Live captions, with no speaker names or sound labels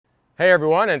Hey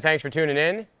everyone, and thanks for tuning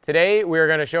in. Today we are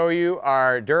going to show you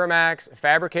our Duramax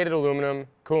Fabricated Aluminum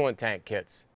Coolant Tank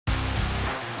Kits.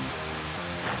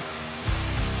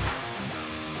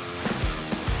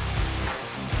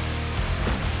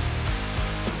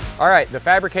 Alright, the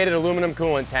fabricated aluminum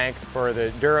coolant tank for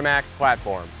the Duramax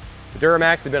platform. The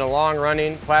Duramax has been a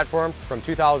long-running platform from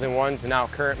 2001 to now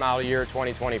current model year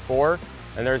 2024,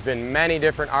 and there's been many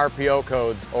different RPO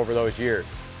codes over those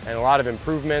years, and a lot of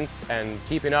improvements and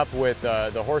keeping up with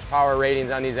the horsepower ratings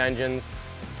on these engines.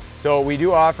 So we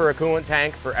do offer a coolant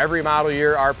tank for every model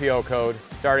year RPO code,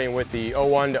 starting with the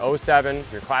 01 to 07,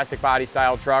 your classic body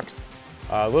style trucks.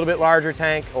 A little bit larger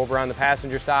tank over on the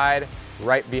passenger side,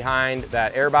 right behind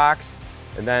that airbox.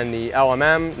 And then the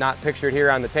LMM, not pictured here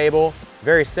on the table,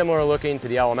 very similar looking to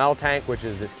the LML tank, which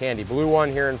is this candy blue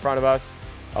one here in front of us,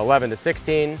 11 to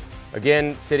 16.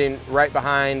 Again, sitting right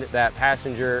behind that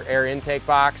passenger air intake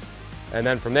box. And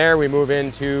then from there, we move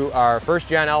into our first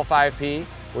gen L5P,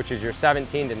 which is your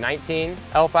 17 to 19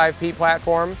 L5P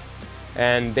platform.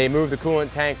 And they move the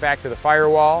coolant tank back to the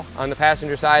firewall on the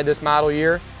passenger side this model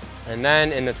year. And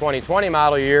then in the 2020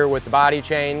 model year, with the body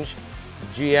change,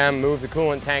 GM moved the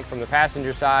coolant tank from the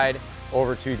passenger side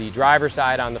over to the driver's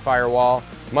side on the firewall.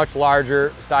 Much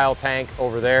larger style tank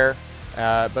over there.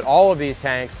 But all of these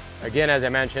tanks, again, as I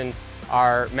mentioned,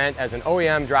 are meant as an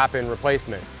OEM drop-in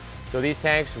replacement. So these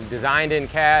tanks were designed in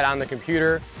CAD on the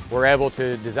computer. We're able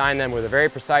to design them with a very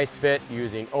precise fit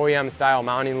using OEM style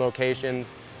mounting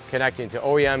locations, connecting to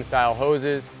OEM style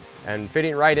hoses, and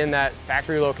fitting right in that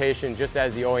factory location just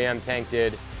as the OEM tank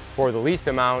did for the least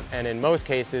amount, and in most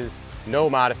cases, no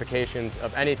modifications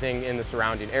of anything in the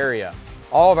surrounding area.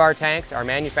 All of our tanks are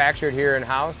manufactured here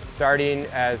in-house, starting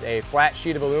as a flat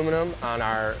sheet of aluminum on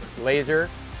our laser.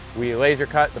 We laser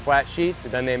cut the flat sheets,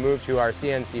 and then they move to our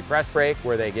CNC press brake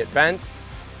where they get bent.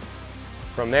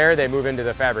 From there, they move into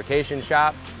the fabrication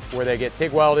shop where they get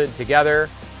TIG welded together,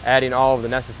 adding all of the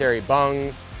necessary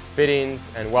bungs, fittings,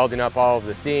 and welding up all of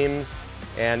the seams,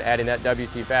 and adding that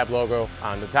WCFab logo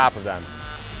on the top of them.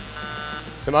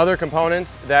 Some other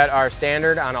components that are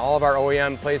standard on all of our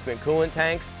OEM placement coolant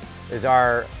tanks is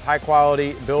our high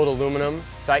quality build aluminum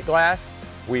sight glass.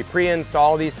 We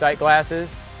pre-install these sight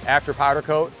glasses after powder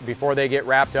coat before they get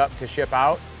wrapped up to ship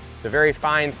out. It's a very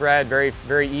fine thread,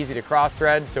 very easy to cross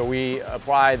thread, so we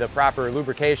apply the proper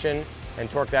lubrication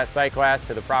and torque that sight glass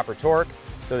to the proper torque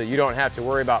so that you don't have to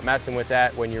worry about messing with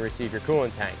that when you receive your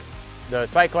coolant tank. The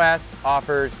sight glass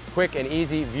offers quick and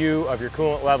easy view of your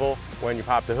coolant level when you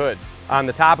pop the hood. On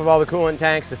the top of all the coolant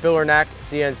tanks, the filler neck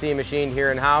CNC machine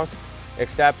here in-house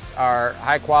accepts our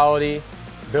high quality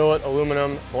billet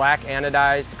aluminum black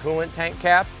anodized coolant tank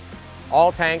cap.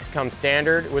 All tanks come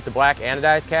standard with the black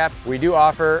anodized cap. We do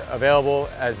offer available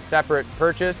as a separate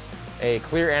purchase a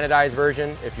clear anodized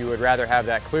version if you would rather have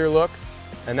that clear look.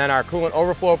 And then our coolant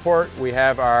overflow port, we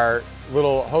have our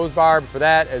little hose barb for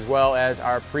that, as well as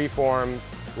our preformed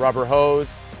rubber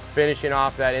hose, finishing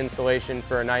off that installation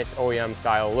for a nice OEM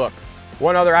style look.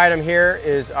 One other item here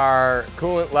is our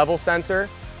coolant level sensor.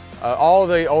 All of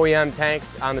the OEM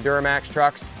tanks on the Duramax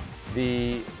trucks,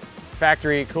 the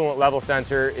factory coolant level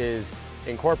sensor is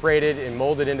incorporated and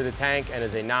molded into the tank and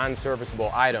is a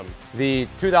non-serviceable item. The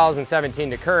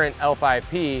 2017 to current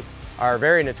L5P are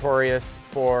very notorious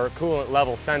for coolant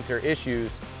level sensor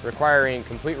issues, requiring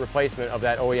complete replacement of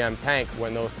that OEM tank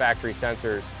when those factory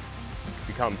sensors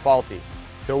become faulty.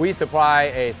 So we supply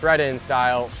a thread-in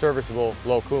style serviceable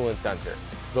low coolant sensor.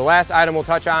 The last item we'll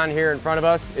touch on here in front of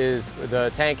us is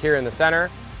the tank here in the center,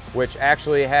 which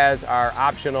actually has our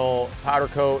optional powder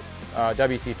coat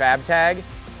WCFab tag.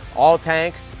 All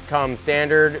tanks come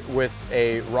standard with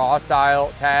a raw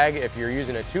style tag. If you're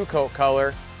using a 2-coat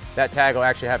color, that tag will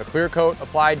actually have a clear coat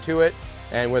applied to it.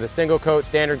 And with a single coat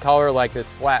standard color like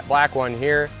this flat black one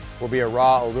here, will be a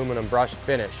raw aluminum brushed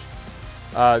finish.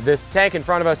 This tank in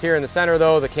front of us here in the center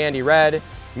though, the candy red,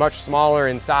 much smaller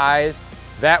in size.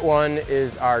 That one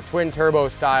is our twin turbo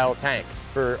style tank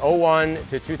for 01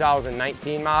 to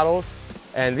 2019 models.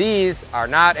 And these are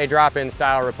not a drop-in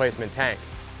style replacement tank.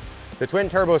 The twin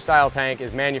turbo style tank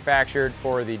is manufactured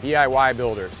for the DIY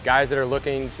builders, guys that are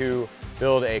looking to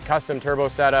build a custom turbo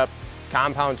setup,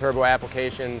 compound turbo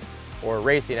applications, or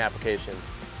racing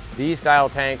applications. These style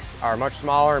tanks are much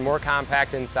smaller and more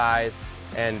compact in size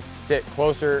and sit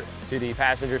closer to the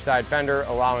passenger side fender,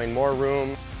 allowing more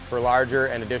room for larger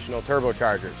and additional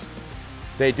turbochargers.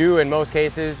 They do, in most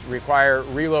cases, require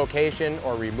relocation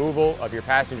or removal of your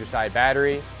passenger side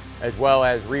battery, as well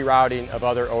as rerouting of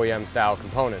other OEM style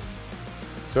components.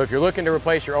 So if you're looking to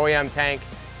replace your OEM tank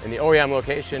in the OEM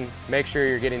location, make sure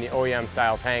you're getting the OEM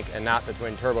style tank and not the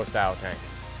twin turbo style tank.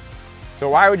 So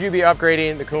why would you be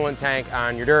upgrading the coolant tank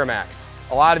on your Duramax?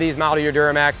 A lot of these model year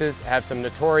Duramaxes have some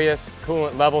notorious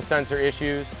coolant level sensor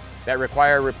issues that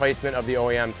require replacement of the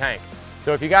OEM tank.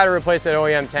 So if you got to replace that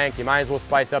OEM tank, you might as well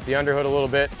spice up the underhood a little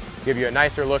bit, give you a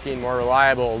nicer looking, more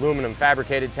reliable aluminum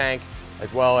fabricated tank,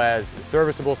 as well as the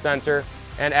serviceable sensor,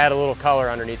 and add a little color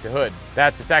underneath the hood.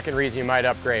 That's the second reason you might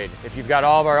upgrade. If you've got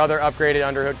all of our other upgraded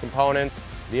underhood components,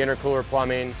 the intercooler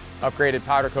plumbing, upgraded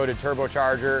powder coated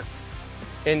turbocharger,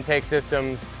 intake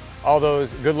systems, all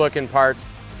those good looking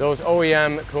parts, those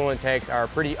OEM coolant tanks are a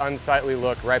pretty unsightly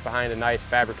look right behind a nice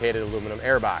fabricated aluminum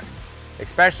airbox.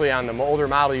 Especially on the older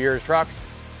model years trucks,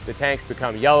 the tanks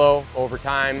become yellow over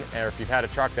time, or if you've had a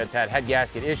truck that's had head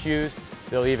gasket issues,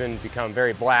 they'll even become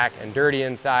very black and dirty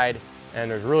inside, and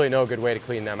there's really no good way to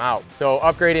clean them out. So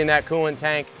upgrading that coolant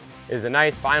tank is a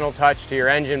nice final touch to your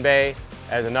engine bay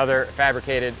as another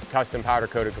fabricated custom powder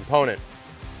coated component.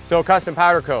 So custom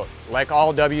powder coat, like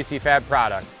all WCFab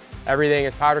product, everything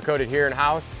is powder coated here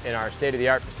in-house in our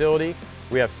state-of-the-art facility.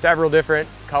 We have several different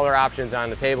color options on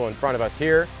the table in front of us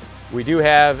here. We do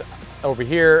have over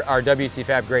here our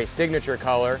WCFab Gray Signature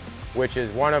color, which is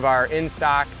one of our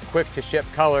in-stock, quick-to-ship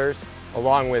colors,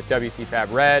 along with WCFab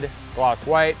Red, Gloss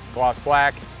White, Gloss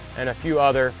Black, and a few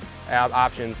other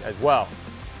options as well.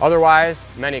 Otherwise,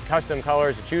 many custom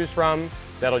colors to choose from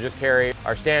that'll just carry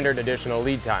our standard additional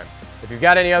lead time. If you've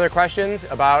got any other questions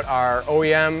about our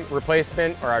OEM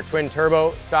replacement or our twin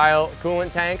turbo style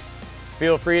coolant tanks,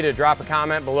 feel free to drop a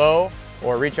comment below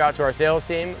or reach out to our sales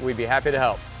team. We'd be happy to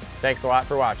help. Thanks a lot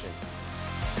for watching.